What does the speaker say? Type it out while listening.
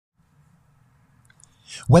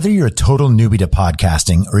Whether you're a total newbie to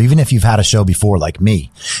podcasting or even if you've had a show before like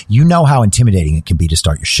me, you know how intimidating it can be to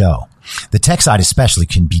start your show. The tech side especially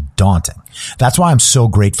can be daunting. That's why I'm so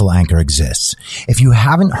grateful Anchor exists. If you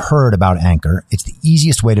haven't heard about Anchor, it's the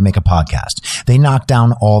easiest way to make a podcast. They knock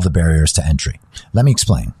down all the barriers to entry. Let me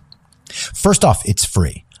explain. First off, it's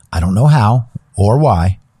free. I don't know how or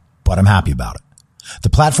why, but I'm happy about it. The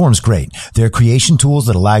platform's great. There are creation tools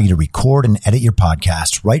that allow you to record and edit your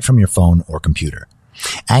podcast right from your phone or computer.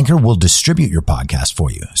 Anchor will distribute your podcast for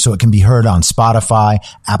you so it can be heard on Spotify,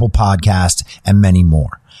 Apple Podcasts, and many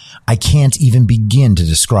more. I can't even begin to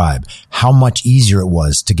describe how much easier it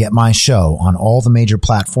was to get my show on all the major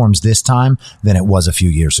platforms this time than it was a few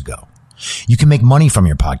years ago. You can make money from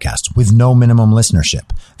your podcast with no minimum listenership.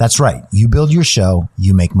 That's right. You build your show,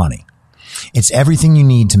 you make money. It's everything you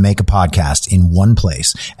need to make a podcast in one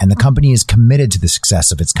place, and the company is committed to the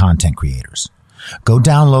success of its content creators. Go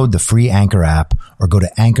download the free Anchor app or go to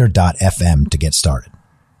anchor.fm to get started.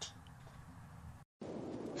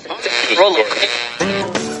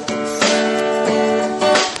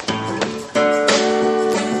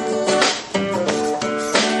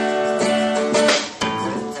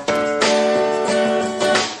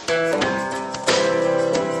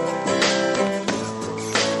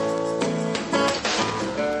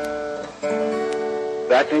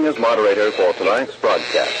 Acting as moderator for tonight's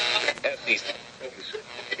broadcast.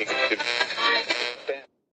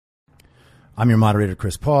 I'm your moderator,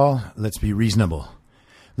 Chris Paul. Let's be reasonable.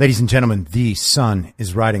 Ladies and gentlemen, the sun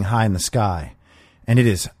is riding high in the sky, and it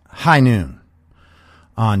is high noon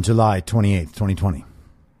on July 28th, 2020.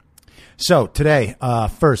 So today,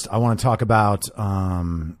 first, I want to talk about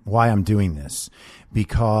why I'm doing this,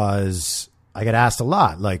 because I get asked a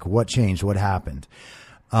lot, like, what changed, what happened?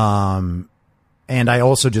 And I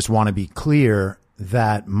also just want to be clear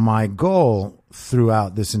that my goal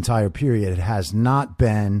throughout this entire period has not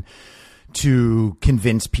been to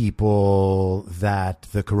convince people that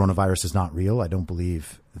the coronavirus is not real. I don't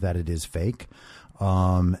believe that it is fake.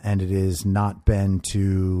 And it has not been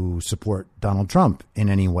to support Donald Trump in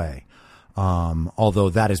any way. Although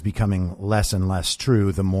that is becoming less and less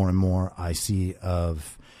true the more and more I see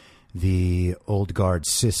of the old guard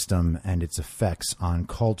system and its effects on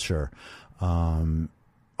culture.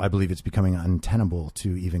 I believe it's becoming untenable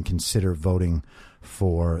to even consider voting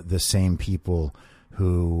for the same people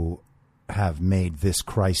who have made this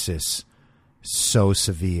crisis so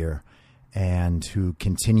severe and who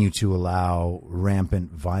continue to allow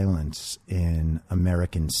rampant violence in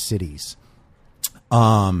American cities.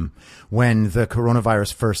 When the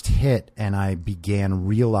coronavirus first hit and I began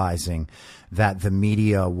realizing that the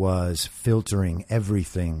media was filtering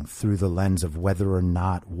everything through the lens of whether or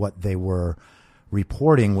not what they were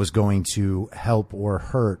reporting was going to help or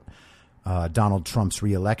hurt Donald Trump's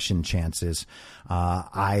reelection chances,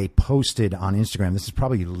 I posted on Instagram, this is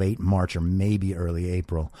probably late March or maybe early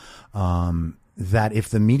April, that if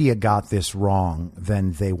the media got this wrong,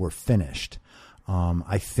 then they were finished.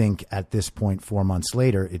 I think at this point, 4 months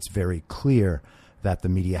later, it's very clear that the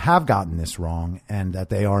media have gotten this wrong and that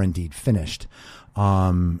they are indeed finished.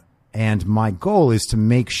 And my goal is to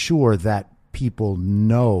make sure that people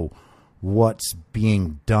know what's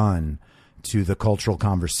being done to the cultural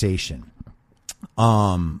conversation.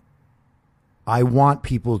 I want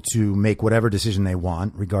people to make whatever decision they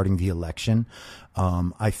want regarding the election.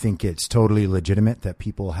 I think it's totally legitimate that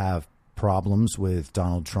people have problems with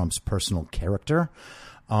Donald Trump's personal character.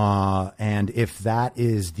 And if that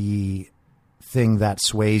is the thing that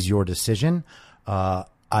sways your decision,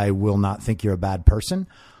 I will not think you're a bad person.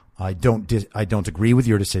 I don't agree with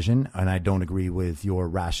your decision, and I don't agree with your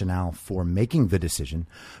rationale for making the decision.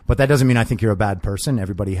 But that doesn't mean I think you're a bad person.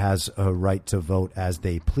 Everybody has a right to vote as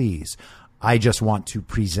they please. I just want to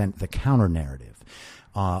present the counter narrative.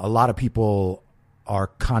 A lot of people are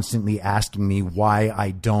constantly asking me why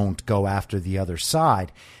I don't go after the other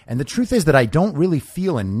side. And the truth is that I don't really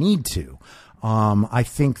feel a need to. I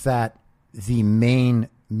think that the main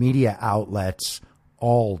media outlets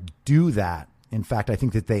all do that. In fact, I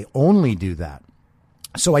think that they only do that.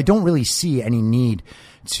 So I don't really see any need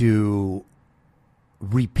to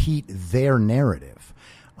repeat their narrative.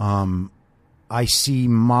 I see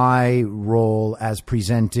my role as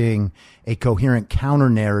presenting a coherent counter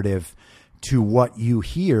narrative to what you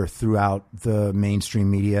hear throughout the mainstream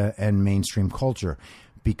media and mainstream culture,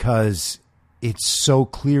 because it's so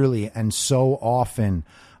clearly and so often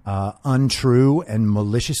untrue and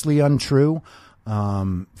maliciously untrue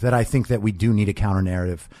that I think that we do need a counter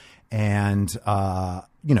narrative. And,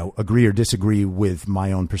 agree or disagree with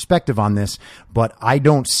my own perspective on this, but I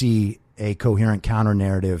don't see a coherent counter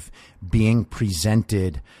narrative being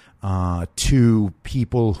presented to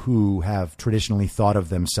people who have traditionally thought of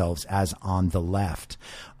themselves as on the left.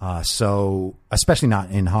 So especially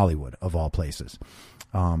not in Hollywood, of all places.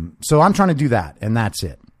 So I'm trying to do that, and that's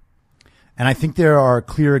it. And I think there are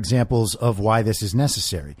clear examples of why this is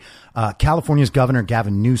necessary. California's Governor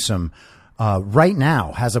Gavin Newsom right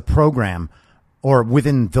now has a program, or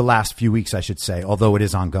within the last few weeks, I should say, although it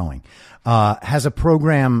is ongoing, has a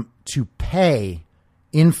program to pay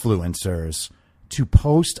influencers to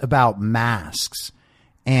post about masks,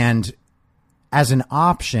 and as an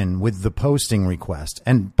option with the posting request.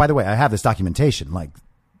 And by the way, I have this documentation, like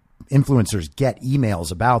influencers get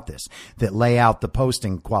emails about this that lay out the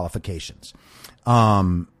posting qualifications.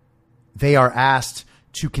 They are asked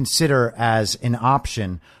to consider as an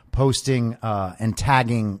option posting and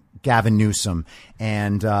tagging Gavin Newsom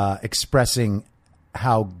and expressing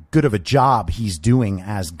how good of a job he's doing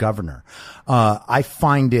as governor. I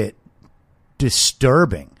find it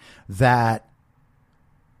disturbing that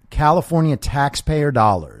California taxpayer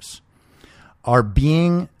dollars are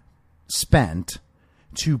being spent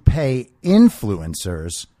to pay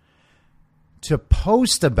influencers to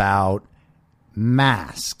post about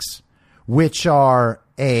masks, which are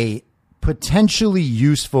a potentially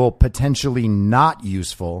useful, potentially not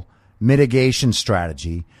useful mitigation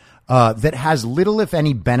strategy that has little, if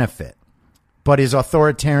any, benefit, but is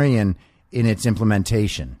authoritarian in its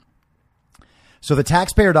implementation. So the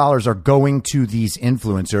taxpayer dollars are going to these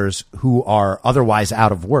influencers who are otherwise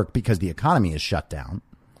out of work because the economy is shut down.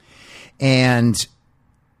 And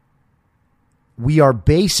we are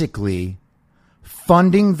basically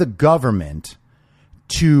funding the government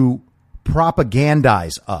to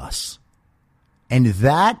propagandize us. And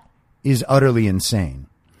that is utterly insane.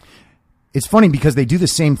 It's funny because they do the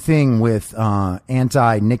same thing with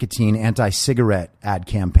anti-nicotine, anti-cigarette ad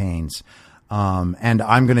campaigns. And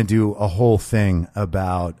I'm going to do a whole thing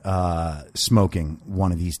about smoking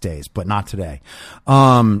one of these days, but not today.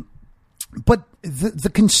 But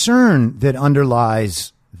the concern that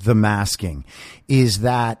underlies the masking is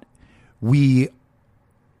that we,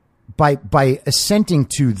 by assenting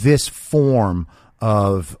to this form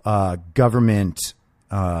of government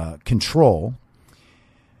control,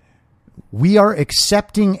 we are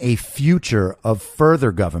accepting a future of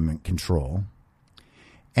further government control.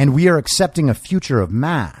 And we are accepting a future of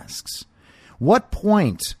masks. What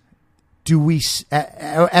point do we,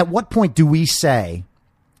 at what point do we say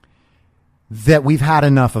that we've had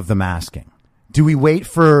enough of the masking? Do we wait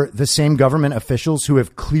for the same government officials who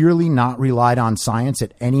have clearly not relied on science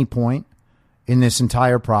at any point in this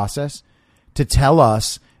entire process to tell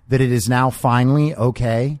us that it is now finally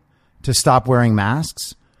okay to stop wearing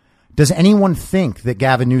masks? Does anyone think that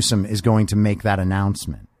Gavin Newsom is going to make that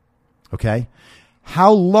announcement? Okay.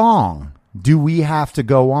 How long do we have to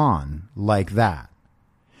go on like that?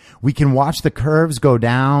 We can watch the curves go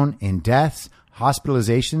down in deaths,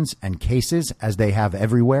 hospitalizations, and cases as they have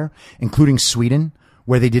everywhere, including Sweden,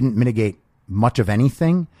 where they didn't mitigate much of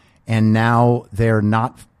anything. And now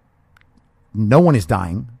no one is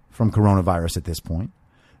dying from coronavirus at this point.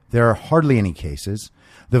 There are hardly any cases.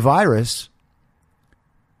 The virus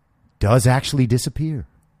does actually disappear.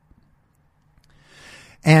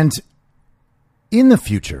 And in the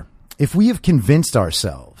future, if we have convinced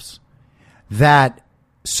ourselves that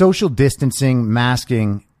social distancing,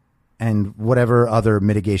 masking, and whatever other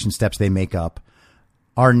mitigation steps they make up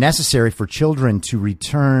are necessary for children to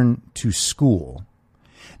return to school,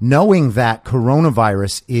 knowing that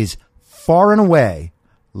coronavirus is far and away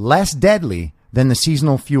less deadly than the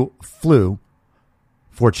seasonal flu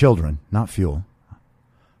for children, not fuel.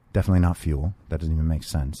 Definitely not fuel. That doesn't even make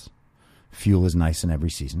sense. Fuel is nice in every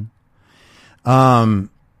season.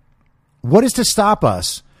 What is to stop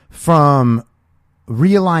us from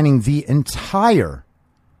realigning the entire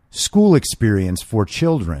school experience for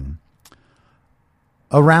children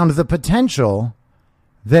around the potential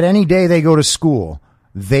that any day they go to school,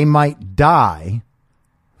 they might die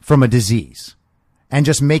from a disease, and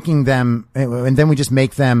just making them, and then we just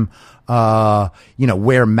make them,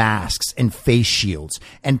 wear masks and face shields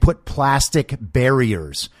and put plastic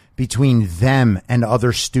barriers between them and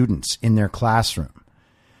other students in their classroom.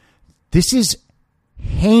 This is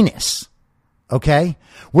heinous. Okay?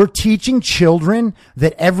 We're teaching children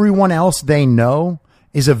that everyone else they know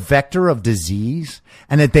is a vector of disease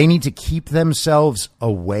and that they need to keep themselves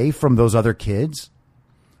away from those other kids.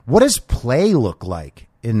 What does play look like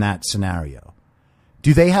in that scenario?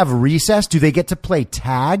 Do they have recess? Do they get to play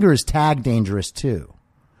tag, or is tag dangerous too?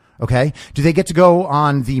 Okay? Do they get to go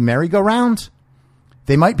on the merry-go-round?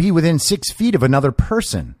 They might be within 6 feet of another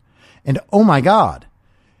person. And oh my God,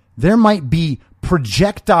 there might be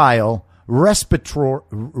projectile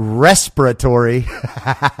respiratory,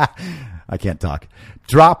 I can't talk,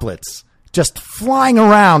 droplets just flying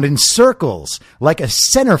around in circles like a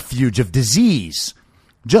centrifuge of disease,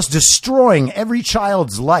 just destroying every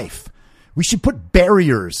child's life. We should put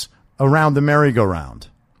barriers around the merry-go-round.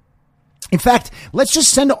 In fact, let's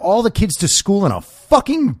just send all the kids to school in a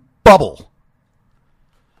fucking bubble.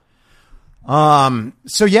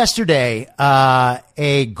 So yesterday,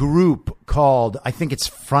 a group called, I think it's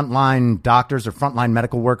Frontline Doctors or Frontline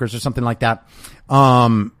Medical Workers or something like that.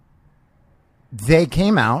 They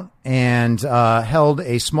came out and held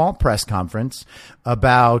a small press conference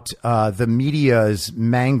about the media's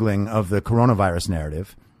mangling of the coronavirus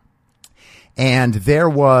narrative. And there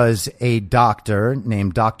was a doctor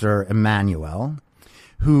named Dr. Emanuel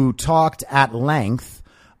who talked at length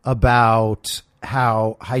about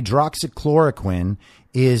how hydroxychloroquine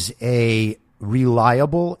is a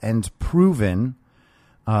reliable and proven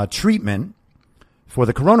treatment for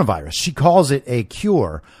the coronavirus. She calls it a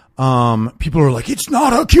cure. People are like, it's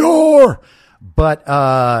not a cure.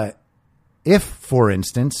 But if, for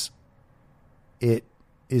instance, it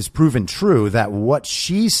is proven true that what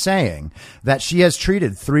she's saying, that she has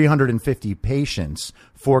treated 350 patients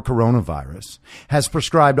for coronavirus, has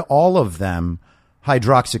prescribed all of them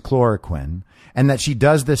hydroxychloroquine, and that she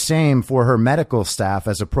does the same for her medical staff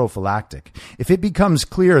as a prophylactic. If it becomes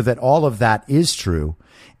clear that all of that is true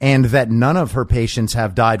and that none of her patients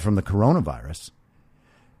have died from the coronavirus,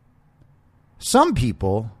 some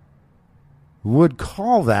people would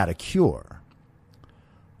call that a cure.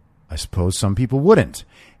 I suppose some people wouldn't.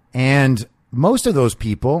 And most of those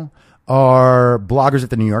people are bloggers at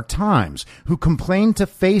the New York Times who complained to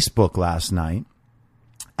Facebook last night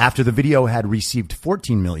after the video had received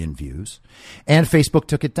 14 million views, and Facebook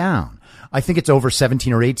took it down. I think it's over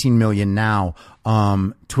 17 or 18 million now.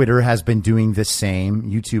 Twitter has been doing the same.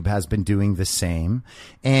 YouTube has been doing the same.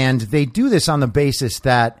 And they do this on the basis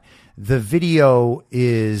that the video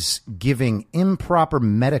is giving improper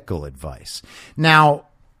medical advice. Now,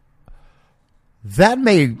 that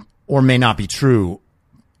may or may not be true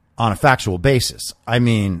on a factual basis. I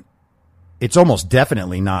mean, it's almost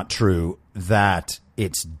definitely not true that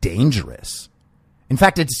it's dangerous. In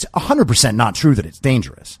fact, it's 100% not true that it's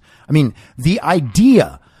dangerous. I mean, the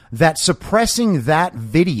idea that suppressing that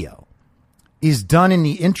video is done in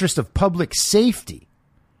the interest of public safety,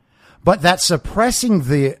 but that suppressing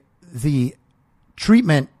the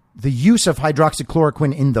treatment, the use of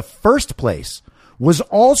hydroxychloroquine in the first place was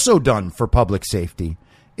also done for public safety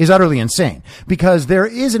is utterly insane, because there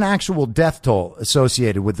is an actual death toll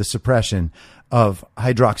associated with the suppression of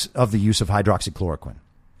the use of hydroxychloroquine.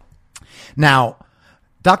 Now,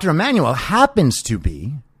 Dr. Emanuel happens to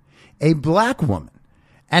be a black woman.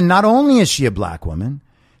 And not only is she a black woman,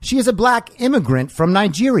 she is a black immigrant from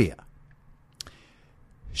Nigeria.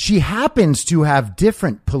 She happens to have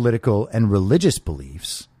different political and religious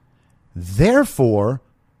beliefs. Therefore,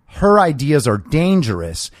 her ideas are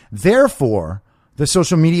dangerous. Therefore, the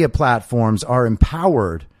social media platforms are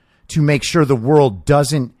empowered to make sure the world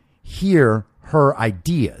doesn't hear her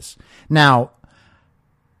ideas. Now,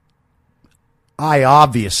 I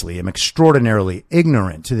obviously am extraordinarily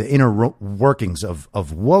ignorant to the inner workings of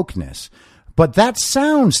wokeness, but that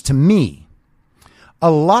sounds to me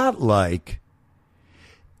a lot like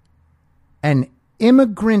an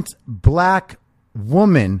immigrant black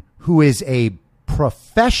woman who is a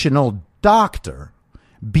professional doctor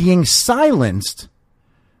being silenced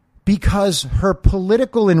because her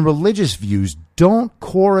political and religious views don't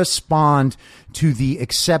correspond to the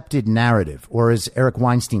accepted narrative, or as Eric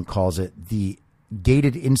Weinstein calls it, the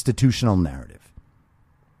gated institutional narrative.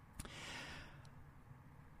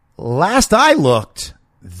 Last I looked,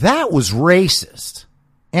 that was racist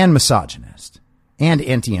and misogynist and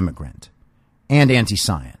anti-immigrant and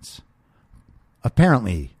anti-science.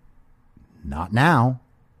 Apparently not now.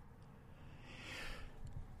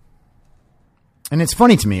 And it's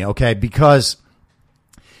funny to me, okay, because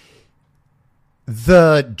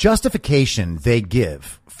the justification they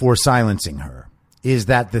give for silencing her is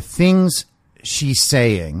that the things she's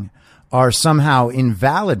saying are somehow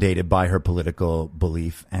invalidated by her political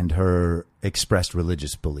belief and her expressed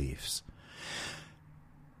religious beliefs.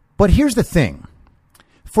 But here's the thing.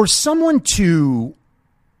 For someone to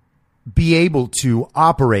be able to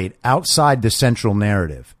operate outside the central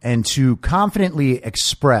narrative and to confidently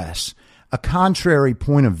express a contrary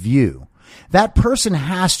point of view, that person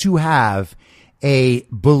has to have a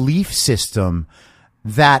belief system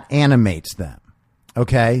that animates them,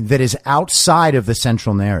 okay, that is outside of the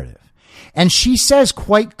central narrative. And she says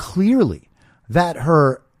quite clearly that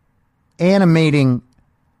her animating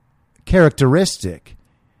characteristic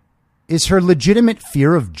is her legitimate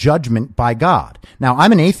fear of judgment by God. Now,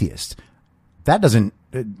 I'm an atheist. That doesn't,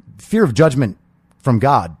 fear of judgment from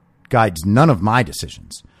God guides none of my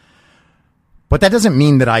decisions. But that doesn't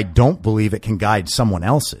mean that I don't believe it can guide someone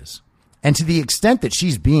else's. And to the extent that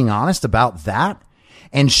she's being honest about that,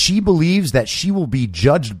 and she believes that she will be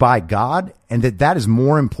judged by God and that that is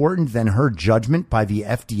more important than her judgment by the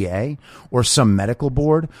FDA or some medical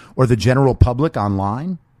board or the general public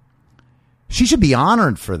online, she should be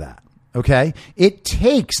honored for that. Okay. It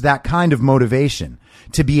takes that kind of motivation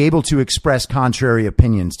to be able to express contrary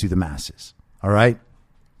opinions to the masses. All right.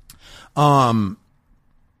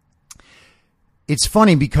 It's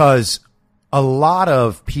funny because a lot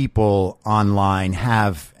of people online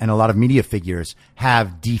have, and a lot of media figures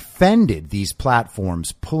have defended these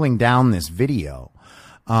platforms pulling down this video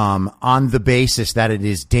on the basis that it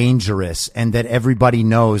is dangerous and that everybody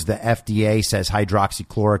knows the FDA says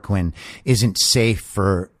hydroxychloroquine isn't safe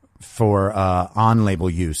for on-label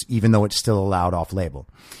use, even though it's still allowed off-label,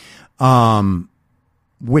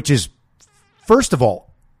 which is, first of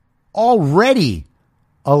all, already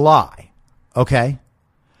a lie. Okay.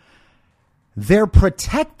 They're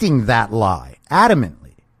protecting that lie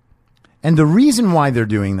adamantly. And the reason why they're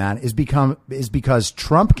doing that is because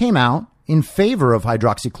Trump came out in favor of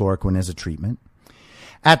hydroxychloroquine as a treatment.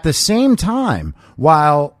 At the same time,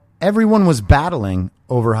 while everyone was battling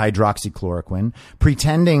over hydroxychloroquine,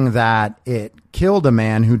 pretending that it killed a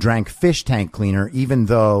man who drank fish tank cleaner, even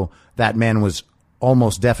though that man was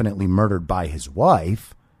almost definitely murdered by his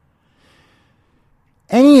wife,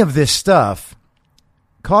 any of this stuff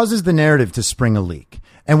causes the narrative to spring a leak.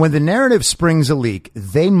 And when the narrative springs a leak,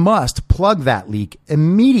 they must plug that leak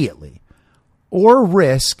immediately or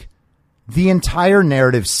risk the entire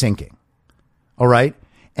narrative sinking. All right.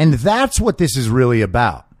 And that's what this is really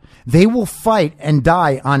about. They will fight and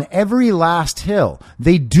die on every last hill.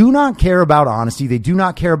 They do not care about honesty. They do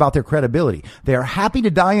not care about their credibility. They are happy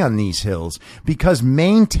to die on these hills because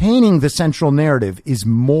maintaining the central narrative is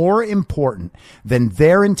more important than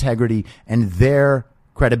their integrity and their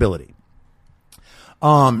credibility.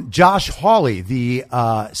 Josh Hawley, the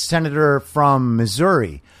senator from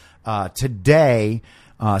Missouri, today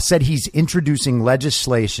said he's introducing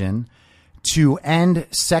legislation to end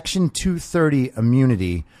Section 230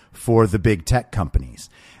 immunity for the big tech companies.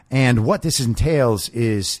 And what this entails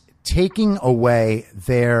is taking away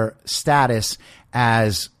their status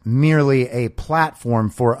as merely a platform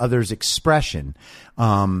for others' expression,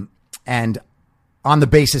 and on the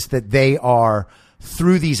basis that they are,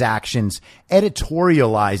 through these actions,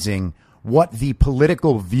 editorializing what the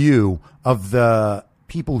political view of the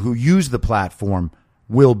people who use the platform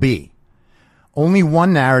will be. Only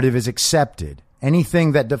one narrative is accepted.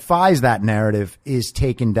 Anything that defies that narrative is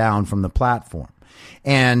taken down from the platform.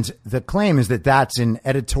 And the claim is that that's an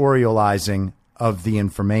editorializing of the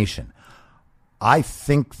information. I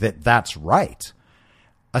think that that's right,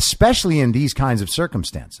 especially in these kinds of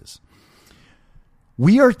circumstances.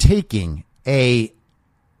 We are taking a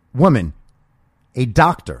woman, a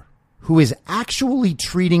doctor, who is actually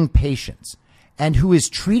treating patients and who is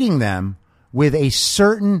treating them with a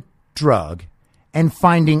certain drug and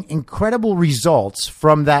finding incredible results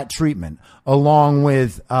from that treatment, along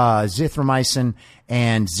with zithromycin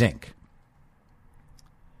and zinc.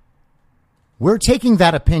 We're taking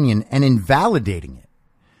that opinion and invalidating it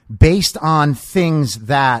based on things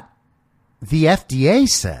that the FDA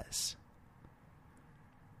says.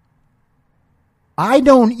 I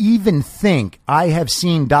don't even think I have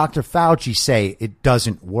seen Dr. Fauci say it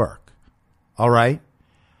doesn't work. All right?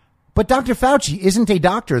 But Dr. Fauci isn't a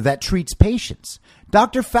doctor that treats patients.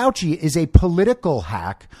 Dr. Fauci is a political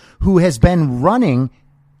hack who has been running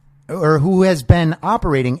or who has been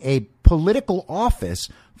operating a political office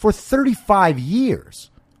for 35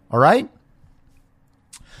 years. All right?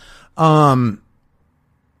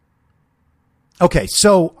 Okay,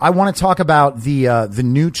 so I want to talk about the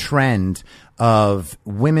new trend of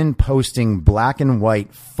women posting black and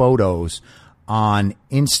white photos on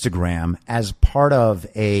Instagram as part of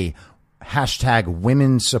a hashtag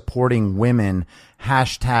women supporting women,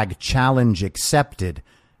 hashtag challenge accepted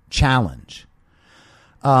challenge.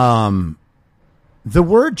 The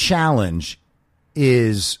word challenge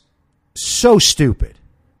is so stupid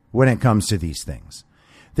when it comes to these things.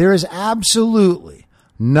 There is absolutely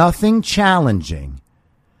nothing challenging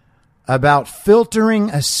about filtering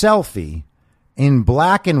a selfie in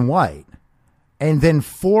black and white and then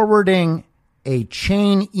forwarding a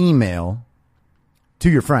chain email to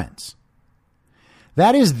your friends.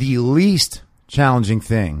 That is the least challenging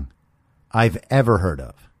thing I've ever heard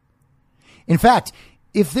of. In fact,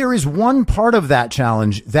 if there is one part of that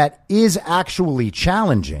challenge that is actually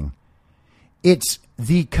challenging, It's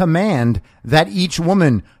the command that each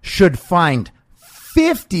woman should find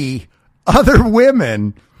 50 other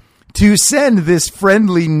women to send this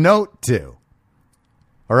friendly note to.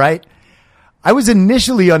 All right. I was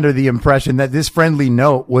initially under the impression that this friendly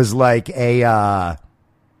note was like a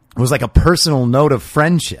personal note of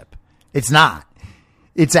friendship. It's not.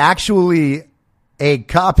 It's actually a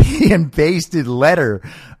copy and pasted letter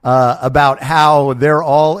about how they're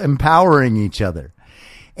all empowering each other.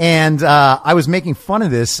 And I was making fun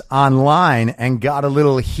of this online and got a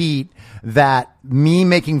little heat that me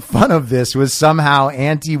making fun of this was somehow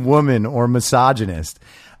anti-woman or misogynist.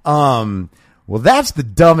 Well, that's the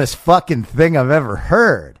dumbest fucking thing I've ever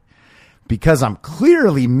heard, because I'm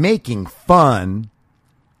clearly making fun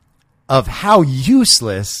of how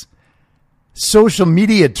useless social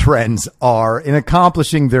media trends are in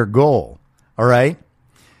accomplishing their goal. All right.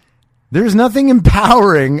 There's nothing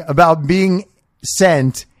empowering about being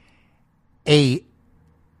sent a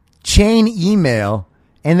chain email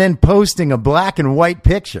and then posting a black and white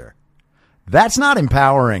picture. That's not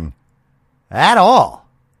empowering at all.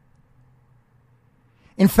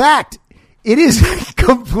 In fact, it is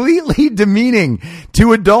completely demeaning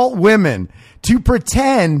to adult women to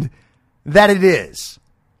pretend that it is.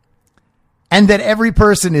 And that every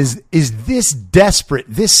person is this desperate,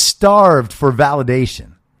 this starved for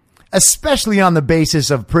validation, especially on the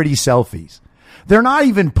basis of pretty selfies. They're not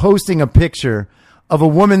even posting a picture of a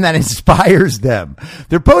woman that inspires them.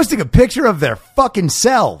 They're posting a picture of their fucking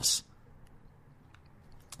selves.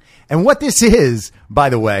 And what this is, by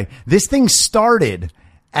the way, this thing started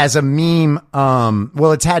as a meme.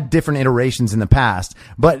 Well, it's had different iterations in the past,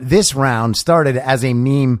 but this round started as a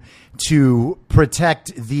meme to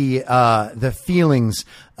protect the feelings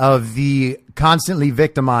of the constantly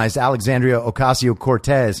victimized Alexandria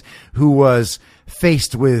Ocasio-Cortez, who was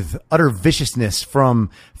faced with utter viciousness from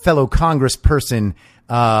fellow Congressperson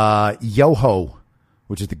Yoho,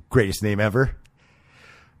 which is the greatest name ever.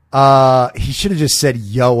 He should have just said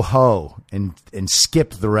Yo-ho and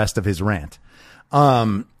skipped the rest of his rant.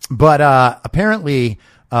 But apparently,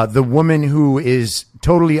 the woman who is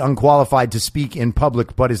totally unqualified to speak in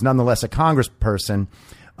public, but is nonetheless a congressperson,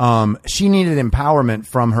 she needed empowerment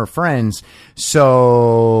from her friends.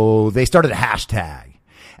 So they started a hashtag,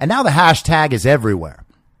 and now the hashtag is everywhere.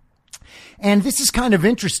 And this is kind of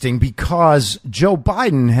interesting because Joe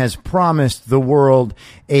Biden has promised the world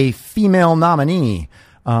a female nominee,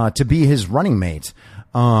 to be his running mate.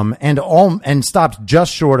 And stopped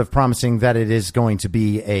just short of promising that it is going to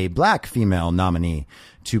be a black female nominee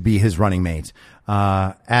to be his running mate,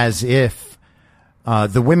 as if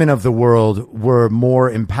the women of the world were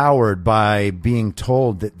more empowered by being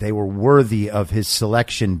told that they were worthy of his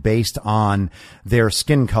selection based on their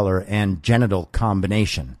skin color and genital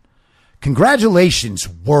combination. Congratulations,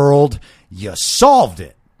 world. You solved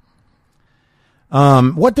it.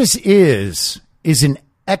 What this is an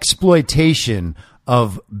exploitation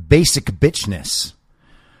of basic bitchness.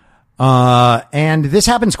 And this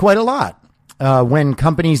happens quite a lot when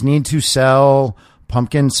companies need to sell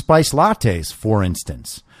pumpkin spice lattes, for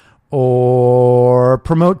instance, or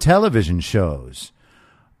promote television shows,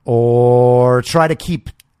 or try to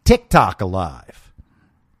keep TikTok alive.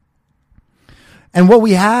 And what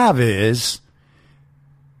we have is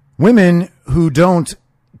women who don't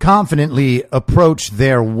confidently approach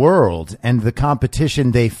their world and the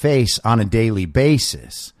competition they face on a daily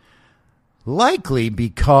basis. Likely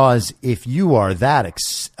because if you are that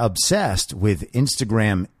obsessed with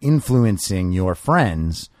Instagram influencing your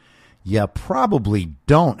friends, you probably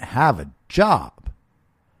don't have a job.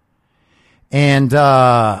 And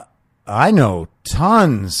I know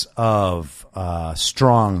tons of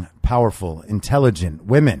strong, powerful, intelligent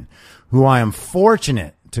women who I am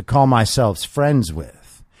fortunate to call myself friends with.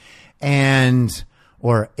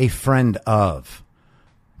 Or a friend of.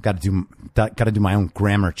 Got to do my own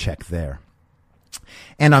grammar check there.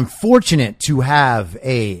 And I'm fortunate to have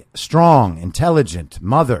a strong, intelligent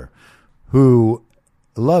mother who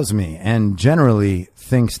loves me and generally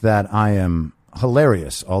thinks that I am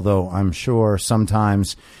hilarious, although I'm sure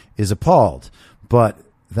sometimes is appalled. But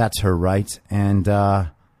that's her right. And I'm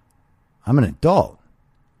an adult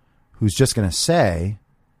who's just going to say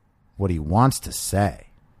what he wants to say.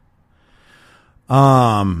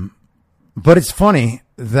 But it's funny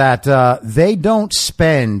that they don't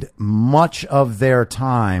spend much of their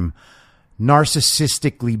time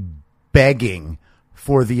narcissistically begging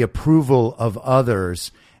for the approval of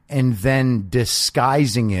others and then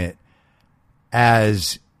disguising it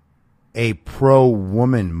as a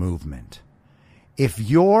pro-woman movement. If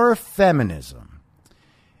your feminism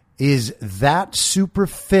is that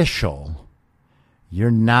superficial,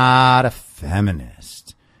 you're not a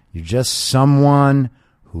feminist. You're just someone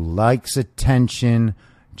who likes attention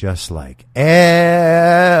just like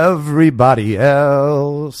everybody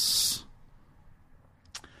else.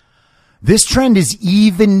 This trend is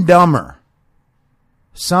even dumber,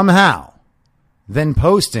 somehow, than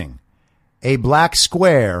posting a black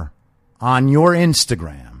square on your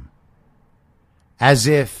Instagram as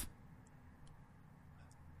if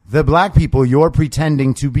the black people you're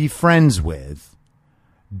pretending to be friends with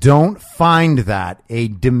don't find that a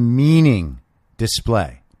demeaning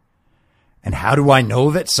display. And how do I know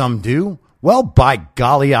that some do? Well, by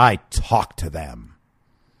golly, I talk to them.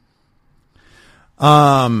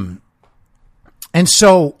 And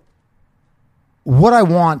so what I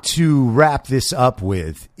want to wrap this up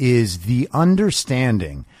with is the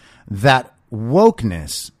understanding that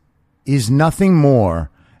wokeness is nothing more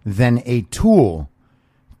than a tool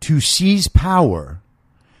to seize power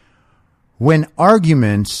when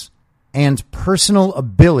arguments and personal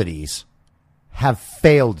abilities have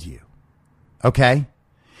failed you. Okay?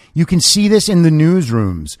 You can see this in the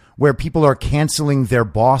newsrooms where people are canceling their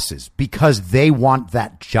bosses because they want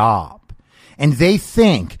that job. And they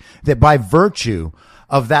think that by virtue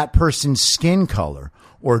of that person's skin color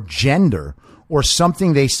or gender or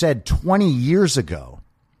something they said 20 years ago,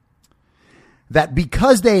 that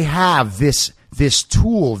because they have this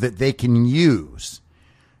tool that they can use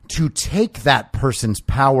to take that person's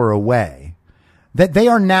power away, that they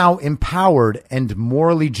are now empowered and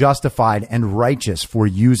morally justified and righteous for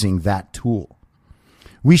using that tool.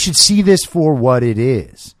 We should see this for what it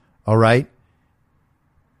is, all right?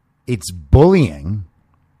 It's bullying.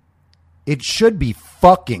 It should be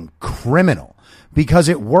fucking criminal because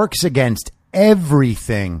it works against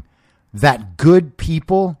everything that good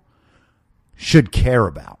people should care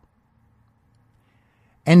about.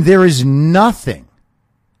 And there is nothing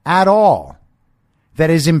at all that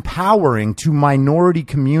is empowering to minority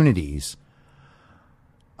communities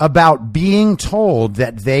about being told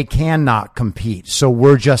that they cannot compete. So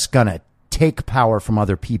we're just going to take power from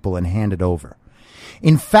other people and hand it over.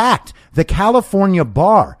 In fact, the California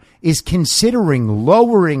bar is considering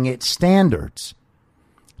lowering its standards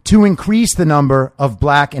to increase the number of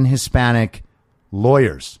black and Hispanic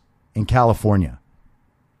lawyers in California.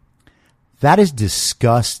 That is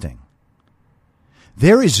disgusting.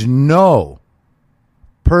 There is no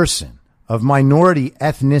person of minority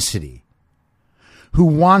ethnicity who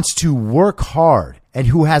wants to work hard and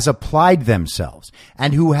who has applied themselves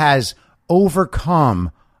and who has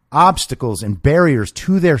overcome obstacles and barriers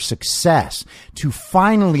to their success to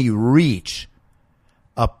finally reach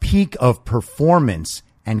a peak of performance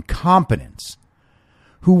and competence,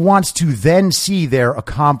 who wants to then see their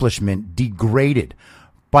accomplishment degraded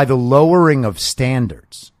by the lowering of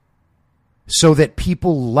standards so that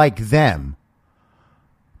people like them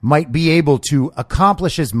might be able to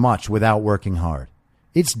accomplish as much without working hard.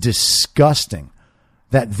 It's disgusting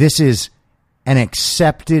that this is an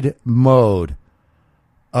accepted mode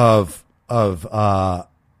of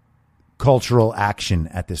cultural action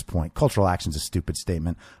at this point. Cultural action is a stupid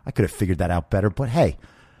statement. I could have figured that out better, but hey,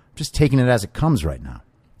 I'm just taking it as it comes right now.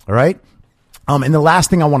 All right? And the last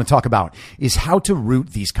thing I want to talk about is how to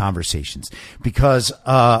root these conversations, because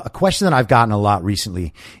a question that I've gotten a lot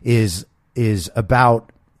recently is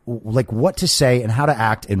about like what to say and how to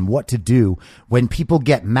act and what to do when people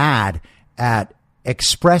get mad at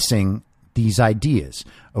expressing these ideas.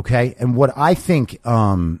 Okay. And what I think,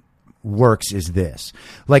 works is this.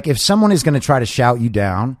 Like if someone is going to try to shout you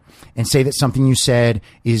down and say that something you said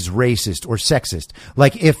is racist or sexist,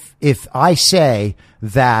 like if I say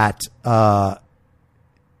that,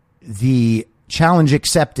 the challenge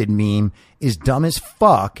accepted meme is dumb as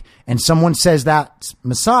fuck and someone says that's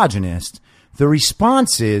misogynist, the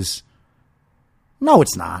response is, no,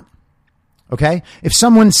 it's not. Okay. If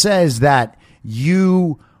someone says that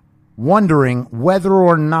you wondering whether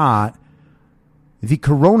or not the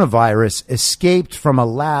coronavirus escaped from a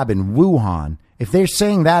lab in Wuhan, if they're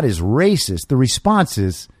saying that is racist, the response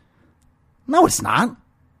is, no, it's not.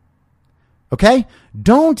 Okay?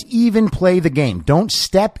 Don't even play the game. Don't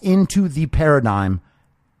step into the paradigm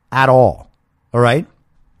at all. All right?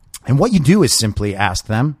 And what you do is simply ask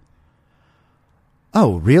them,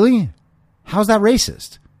 oh, really? How's that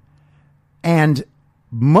racist? And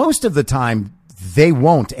most of the time, they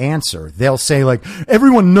won't answer. They'll say, like,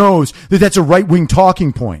 everyone knows that that's a right-wing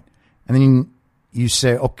talking point. And then you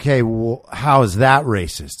say, okay, well, how is that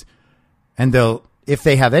racist? And if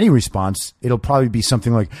they have any response, it'll probably be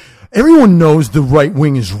something like, everyone knows the right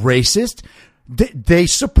wing is racist. They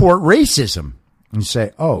support racism. And you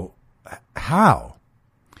say, oh, how?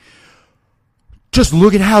 Just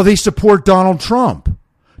look at how they support Donald Trump.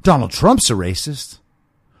 Donald Trump's a racist.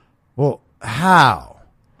 Well, how?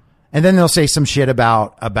 And then they'll say some shit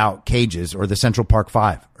about cages or the Central Park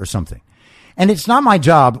Five or something. And it's not my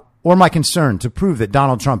job or my concern to prove that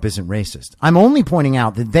Donald Trump isn't racist. I'm only pointing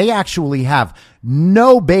out that they actually have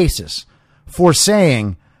no basis for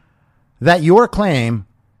saying that your claim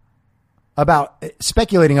about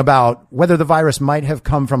speculating about whether the virus might have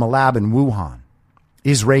come from a lab in Wuhan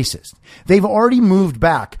is racist. They've already moved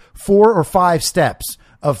back 4 or 5 steps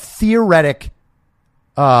of theoretic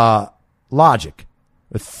logic,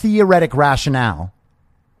 a theoretic rationale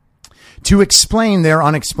to explain their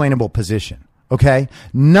unexplainable position. Okay?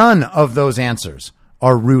 None of those answers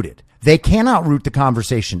are rooted. They cannot root the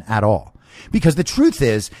conversation at all, because the truth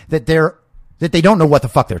is that they don't know what the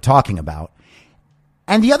fuck they're talking about.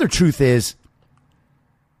 And the other truth is,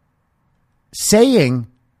 saying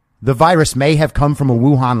the virus may have come from a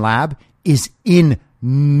Wuhan lab is in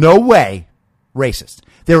no way racist.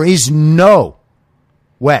 There is no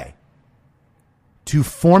way to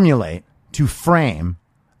formulate, to frame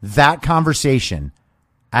that conversation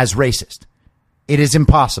as racist. It is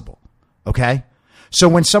impossible. Okay? So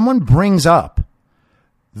when someone brings up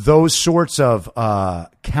those sorts of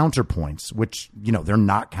counterpoints, which, they're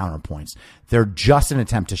not counterpoints, they're just an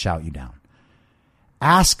attempt to shout you down,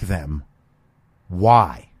 ask them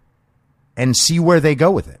why and see where they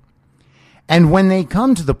go with it. And when they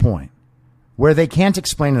come to the point where they can't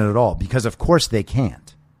explain it at all, because of course they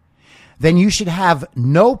can't, then you should have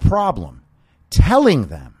no problem telling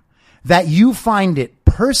them that you find it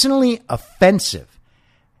personally offensive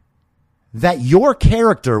that your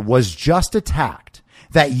character was just attacked,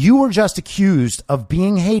 that you were just accused of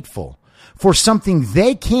being hateful for something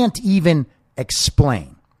they can't even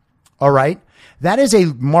explain. All right? That is a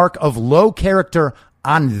mark of low character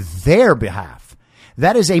on their behalf.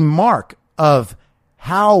 That is a mark of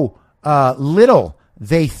how little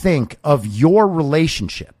they think of your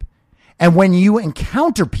relationship. And when you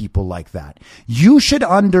encounter people like that, you should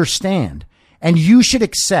understand and you should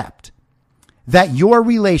accept that your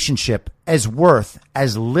relationship is worth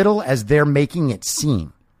as little as they're making it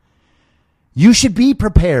seem. You should be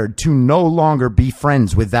prepared to no longer be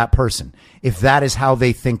friends with that person if that is how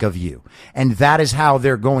they think of you. And that is how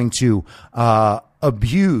they're going to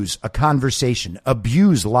abuse a conversation,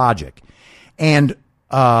 abuse logic, and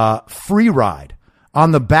free ride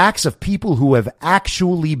on the backs of people who have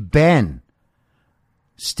actually been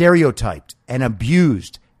stereotyped and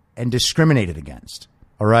abused and discriminated against.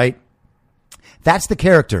 All right? That's the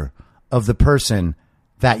character of the person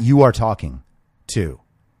that you are talking to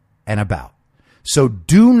and about. So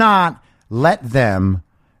do not let them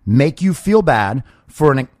make you feel bad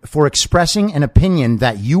for expressing an opinion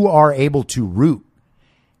that you are able to root.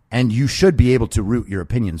 And you should be able to root your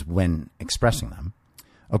opinions when expressing them.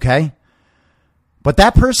 Okay? But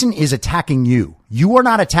that person is attacking you. You are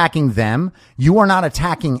not attacking them. You are not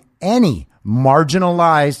attacking any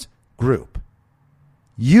marginalized group.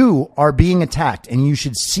 You are being attacked, and you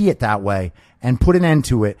should see it that way and put an end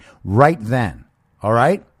to it right then. All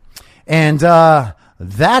right? And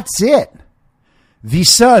that's it. The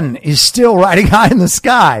sun is still riding high in the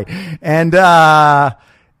sky, and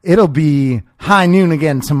it'll be high noon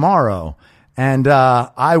again tomorrow. And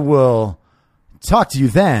I will talk to you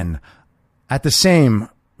then at the same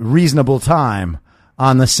reasonable time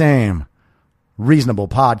on the same reasonable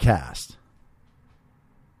podcast.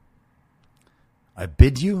 I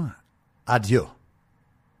bid you adieu.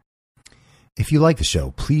 If you like the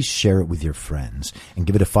show, please share it with your friends and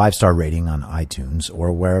give it a 5-star rating on iTunes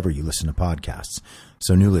or wherever you listen to podcasts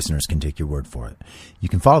so new listeners can take your word for it. You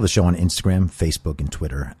can follow the show on Instagram, Facebook, and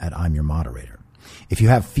Twitter at I'm Your Moderator. If you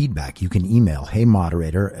have feedback, you can email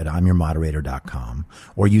heymoderator@imyourmoderator.com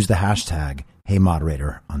or use the hashtag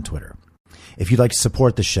heymoderator on Twitter. If you'd like to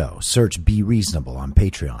support the show, search Be Reasonable on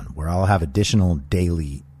Patreon, where I'll have additional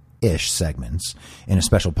daily-ish segments in a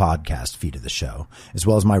special podcast feed of the show, as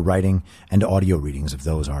well as my writing and audio readings of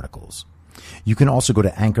those articles. You can also go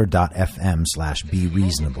to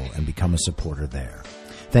anchor.fm/BeReasonable and become a supporter there.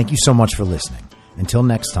 Thank you so much for listening. Until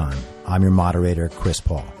next time, I'm your moderator, Chris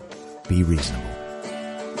Paul. Be reasonable.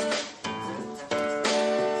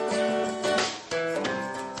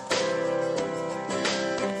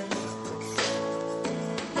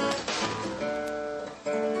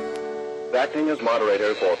 Acting as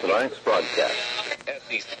moderator for tonight's broadcast.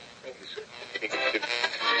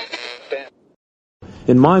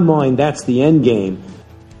 In my mind, that's the end game.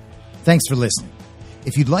 Thanks for listening.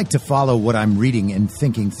 If you'd like to follow what I'm reading and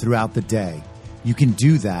thinking throughout the day, you can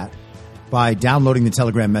do that by downloading the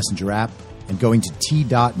Telegram Messenger app and going to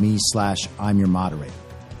t.me/I'm your moderator.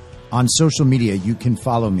 On social media, you can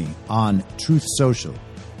follow me on Truth Social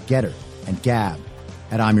Getter, and Gab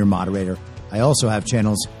at I'm Your Moderator. I also have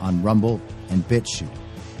channels on Rumble and BitChute.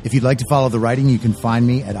 If you'd like to follow the writing, you can find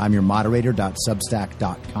me at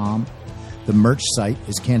imyourmoderator.substack.com. The merch site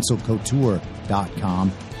is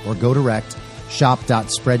cancelcouture.com, or go direct,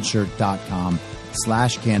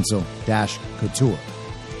 shop.spreadshirt.com/cancel-couture.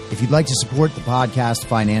 If you'd like to support the podcast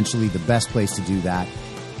financially, the best place to do that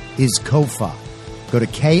is Ko-Fi. Go to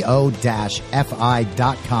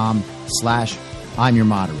ko-fi.com/I'm Your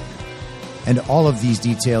Moderator. And all of these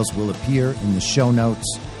details will appear in the show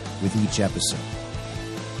notes with each episode.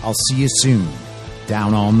 I'll see you soon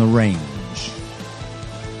down on the range.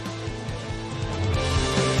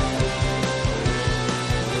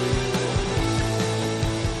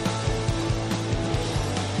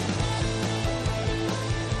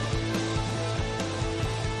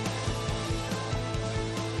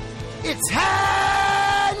 It's